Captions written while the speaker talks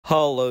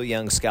Hello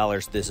young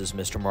scholars, this is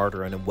Mr.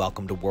 Martyrin and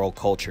welcome to World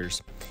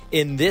Cultures.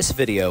 In this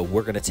video,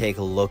 we're going to take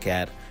a look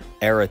at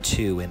Era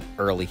 2 in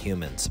early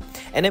humans.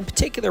 And in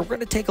particular, we're going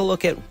to take a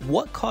look at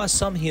what caused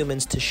some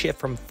humans to shift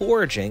from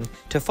foraging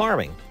to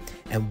farming,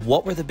 and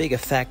what were the big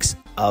effects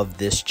of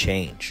this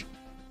change.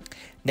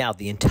 Now,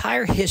 the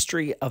entire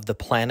history of the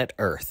planet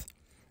Earth,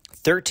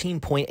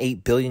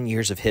 13.8 billion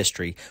years of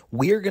history,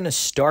 we're going to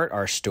start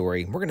our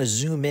story, we're going to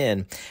zoom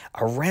in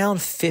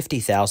around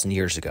 50,000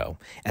 years ago,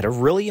 at a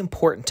really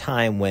important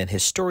time when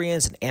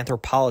historians and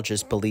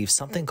anthropologists believe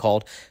something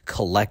called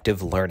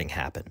collective learning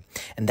happened.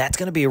 And that's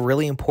going to be a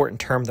really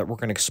important term that we're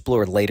going to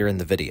explore later in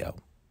the video.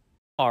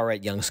 All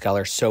right, young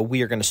scholars, so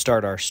we are going to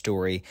start our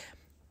story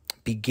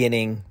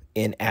beginning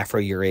in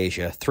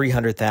Afro-Eurasia,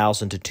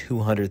 300,000 to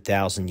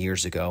 200,000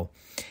 years ago,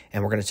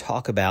 and we're going to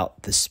talk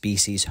about the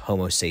species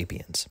Homo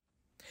sapiens.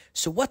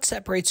 So what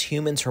separates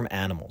humans from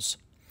animals?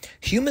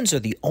 Humans are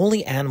the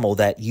only animal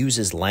that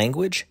uses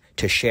language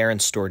to share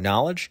and store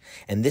knowledge,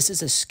 and this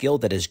is a skill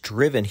that has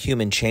driven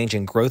human change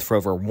and growth for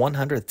over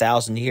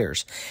 100,000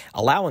 years,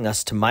 allowing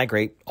us to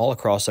migrate all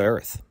across the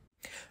Earth.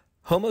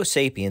 Homo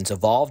sapiens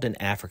evolved in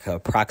Africa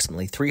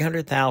approximately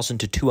 300,000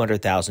 to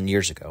 200,000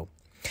 years ago,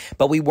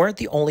 but we weren't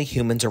the only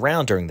humans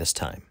around during this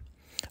time.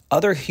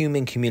 Other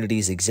human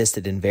communities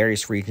existed in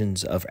various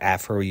regions of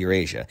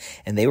Afro-Eurasia,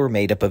 and they were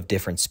made up of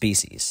different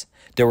species.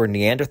 There were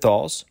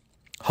Neanderthals,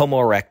 Homo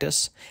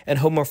erectus, and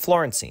Homo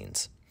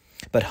florencenes.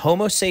 But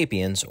Homo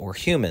sapiens, or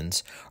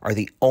humans, are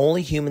the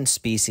only human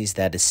species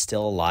that is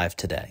still alive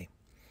today.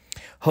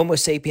 Homo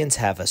sapiens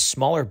have a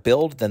smaller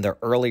build than their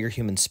earlier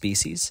human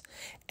species,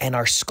 and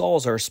our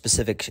skulls are a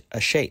specific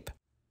shape.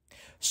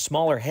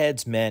 Smaller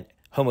heads meant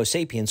Homo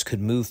sapiens could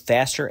move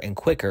faster and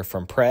quicker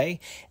from prey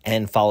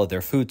and follow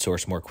their food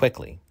source more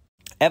quickly.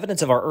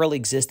 Evidence of our early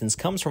existence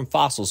comes from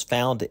fossils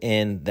found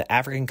in the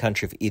African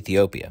country of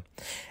Ethiopia,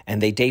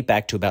 and they date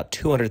back to about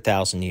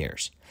 200,000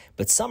 years.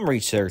 But some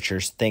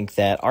researchers think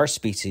that our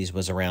species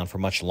was around for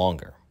much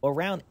longer.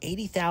 Around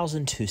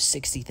 80,000 to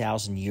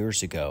 60,000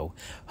 years ago,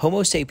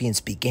 Homo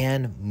sapiens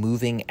began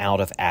moving out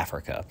of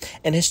Africa,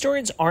 and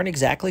historians aren't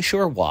exactly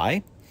sure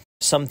why.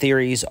 Some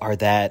theories are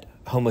that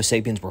Homo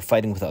sapiens were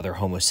fighting with other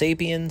Homo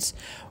sapiens,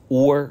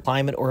 or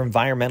climate or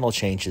environmental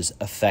changes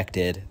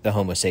affected the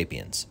Homo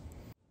sapiens.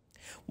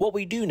 What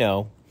we do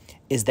know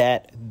is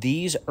that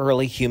these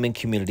early human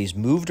communities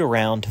moved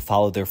around to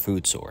follow their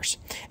food source,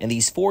 and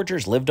these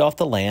foragers lived off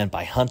the land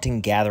by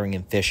hunting, gathering,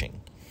 and fishing.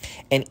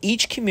 And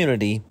each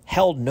community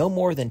held no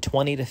more than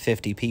 20 to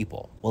 50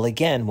 people. Well,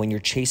 again, when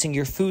you're chasing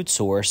your food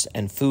source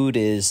and food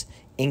is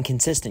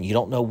inconsistent, you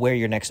don't know where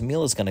your next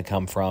meal is going to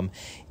come from,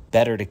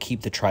 better to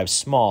keep the tribe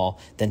small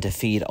than to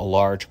feed a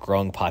large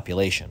growing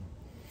population.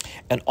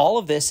 And all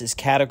of this is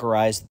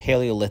categorized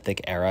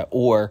Paleolithic era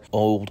or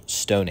Old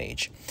Stone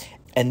Age.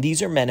 And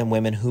these are men and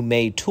women who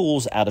made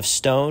tools out of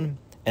stone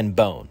and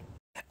bone.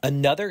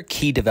 Another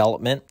key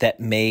development that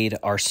made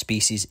our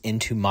species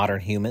into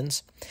modern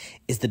humans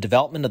is the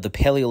development of the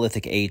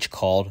Paleolithic age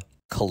called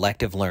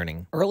collective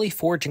learning. Early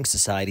foraging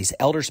societies,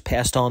 elders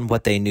passed on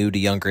what they knew to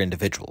younger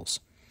individuals.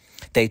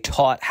 They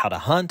taught how to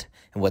hunt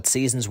and what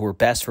seasons were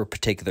best for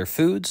particular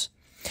foods.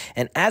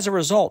 And as a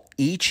result,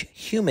 each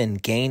human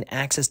gained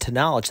access to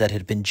knowledge that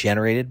had been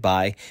generated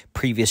by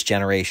previous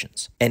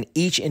generations. And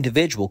each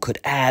individual could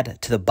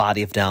add to the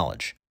body of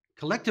knowledge.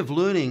 Collective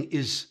learning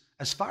is,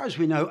 as far as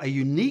we know, a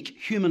unique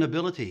human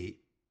ability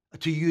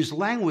to use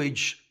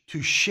language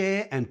to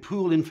share and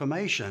pool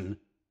information.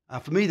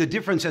 For me, the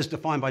difference as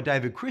defined by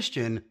David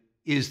Christian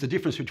is the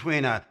difference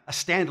between a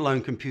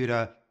standalone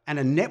computer and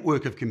a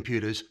network of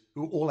computers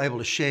who are all able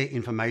to share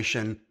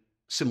information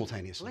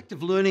simultaneously.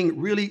 Collective learning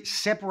really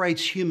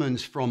separates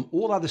humans from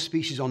all other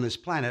species on this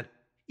planet,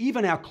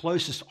 even our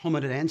closest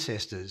hominid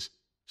ancestors.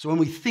 So when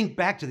we think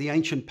back to the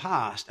ancient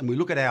past and we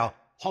look at our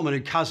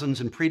hominid cousins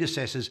and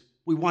predecessors,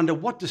 we wonder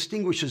what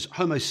distinguishes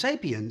Homo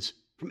sapiens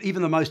from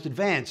even the most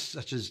advanced,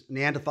 such as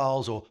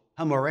Neanderthals or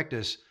Homo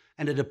erectus.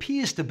 And it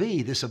appears to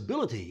be this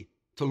ability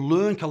to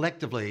learn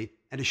collectively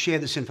and to share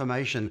this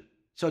information.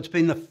 So it's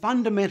been the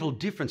fundamental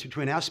difference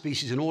between our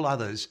species and all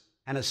others,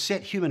 and has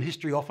set human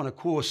history off on a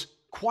course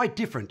quite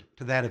different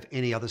to that of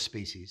any other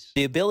species.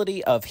 The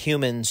ability of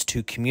humans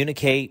to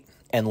communicate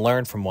and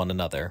learn from one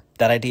another,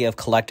 that idea of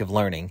collective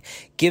learning,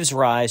 gives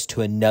rise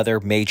to another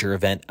major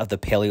event of the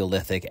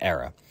Paleolithic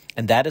era,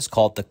 and that is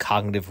called the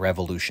cognitive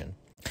revolution.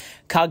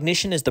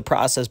 Cognition is the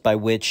process by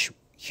which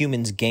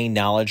humans gain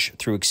knowledge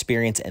through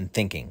experience and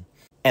thinking.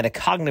 And a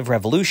cognitive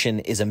revolution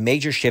is a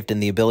major shift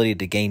in the ability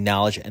to gain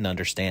knowledge and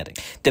understanding.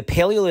 The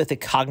Paleolithic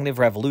cognitive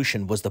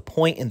revolution was the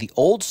point in the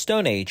Old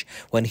Stone Age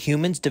when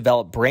humans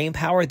developed brain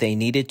power they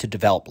needed to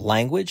develop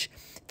language,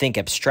 think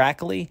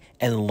abstractly,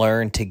 and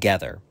learn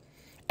together.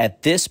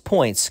 At this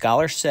point,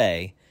 scholars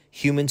say,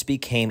 humans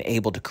became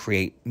able to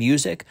create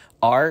music,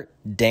 art,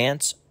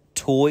 dance,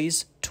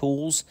 toys,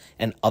 tools,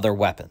 and other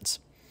weapons.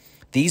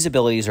 These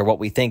abilities are what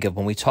we think of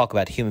when we talk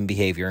about human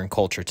behavior and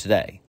culture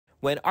today.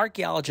 When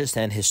archaeologists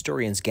and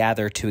historians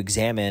gather to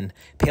examine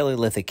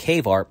Paleolithic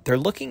cave art, they're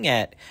looking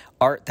at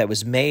art that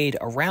was made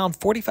around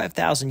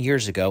 45,000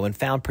 years ago and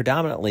found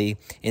predominantly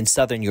in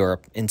southern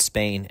Europe, in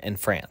Spain and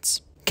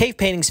France. Cave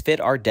paintings fit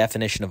our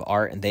definition of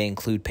art, and they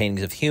include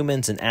paintings of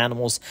humans and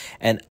animals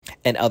and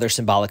other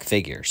symbolic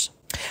figures.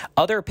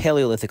 Other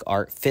Paleolithic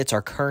art fits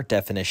our current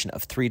definition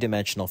of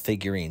three-dimensional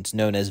figurines,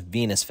 known as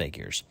Venus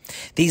figures.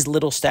 These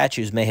little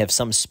statues may have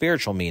some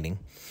spiritual meaning,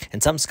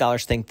 and some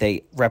scholars think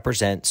they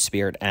represent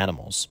spirit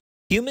animals.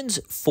 Humans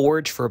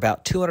foraged for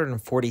about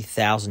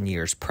 240,000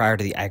 years prior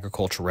to the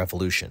agricultural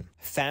revolution.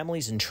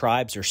 Families and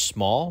tribes are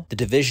small. The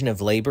division of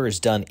labor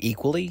is done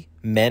equally.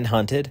 Men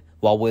hunted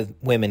while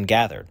women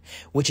gathered,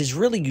 which is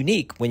really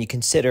unique when you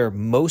consider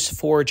most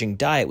foraging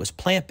diet was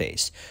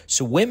plant-based,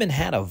 so women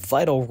had a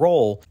vital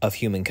role of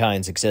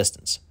humankind's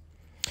existence.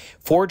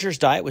 Foragers'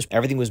 diet was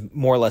everything was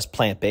more or less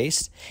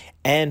plant-based,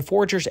 and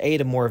foragers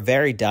ate a more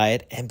varied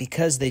diet, and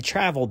because they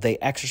traveled, they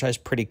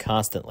exercised pretty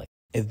constantly.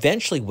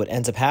 Eventually, what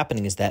ends up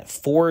happening is that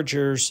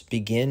foragers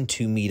begin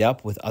to meet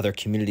up with other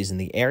communities in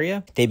the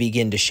area. They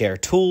begin to share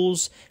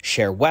tools,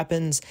 share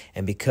weapons,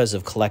 and because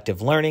of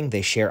collective learning,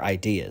 they share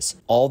ideas.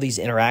 All these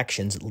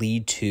interactions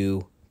lead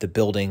to the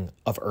building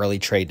of early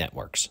trade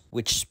networks,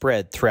 which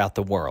spread throughout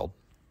the world.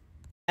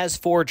 As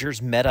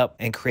foragers met up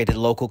and created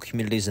local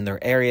communities in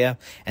their area,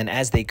 and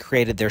as they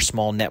created their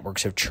small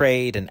networks of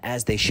trade, and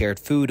as they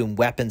shared food and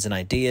weapons and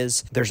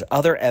ideas, there's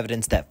other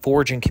evidence that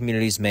foraging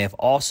communities may have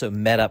also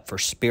met up for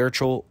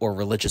spiritual or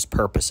religious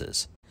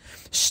purposes.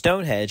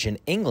 Stonehenge in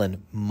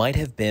England might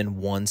have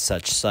been one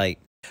such site.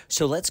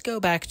 So let's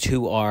go back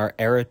to our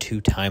Era 2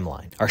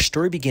 timeline. Our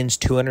story begins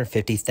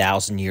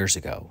 250,000 years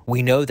ago.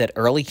 We know that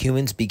early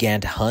humans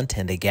began to hunt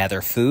and they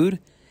gather food.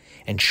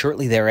 And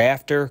shortly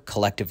thereafter,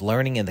 collective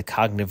learning and the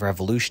cognitive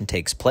revolution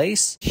takes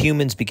place.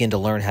 Humans begin to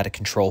learn how to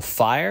control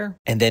fire,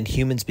 and then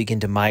humans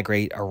begin to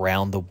migrate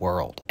around the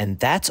world. And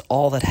that's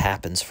all that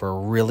happens for a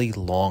really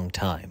long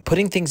time.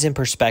 Putting things in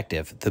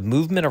perspective, the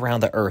movement around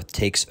the Earth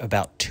takes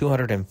about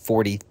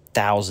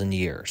 240,000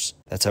 years.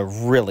 That's a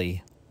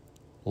really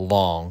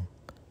long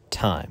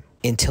time.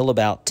 Until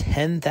about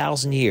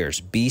 10,000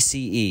 years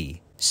BCE,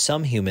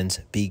 some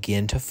humans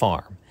begin to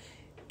farm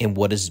in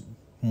what is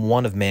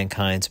one of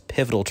mankind's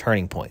pivotal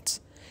turning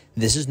points.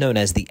 This is known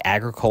as the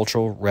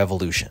agricultural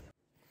revolution.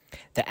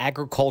 The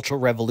agricultural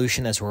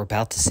revolution, as we're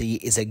about to see,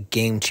 is a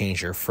game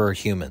changer for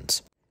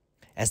humans.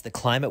 As the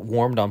climate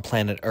warmed on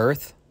planet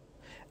Earth,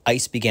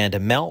 ice began to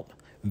melt,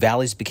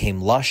 valleys became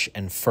lush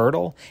and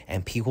fertile,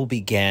 and people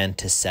began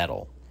to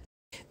settle.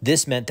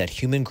 This meant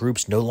that human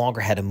groups no longer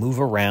had to move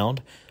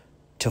around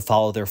to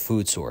follow their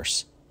food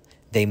source.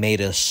 They made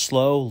a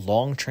slow,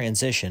 long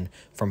transition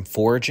from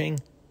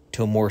foraging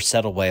to a more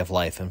settled way of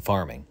life and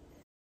farming.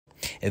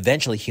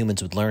 Eventually,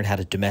 humans would learn how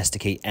to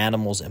domesticate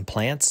animals and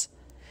plants,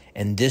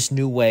 and this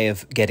new way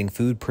of getting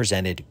food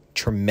presented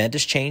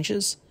tremendous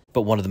changes,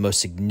 but one of the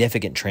most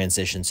significant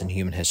transitions in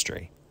human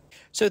history.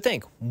 So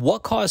think,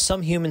 what caused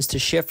some humans to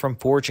shift from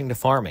foraging to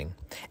farming?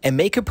 And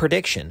make a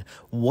prediction,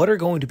 what are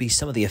going to be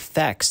some of the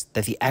effects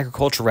that the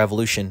agricultural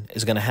revolution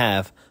is going to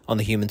have on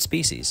the human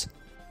species?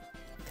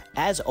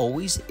 As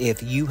always,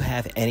 if you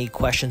have any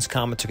questions,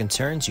 comments, or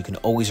concerns, you can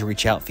always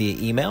reach out via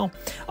email.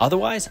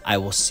 Otherwise, I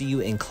will see you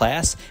in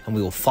class, and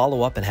we will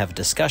follow up and have a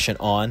discussion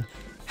on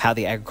how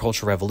the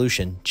agricultural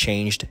revolution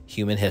changed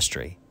human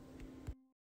history.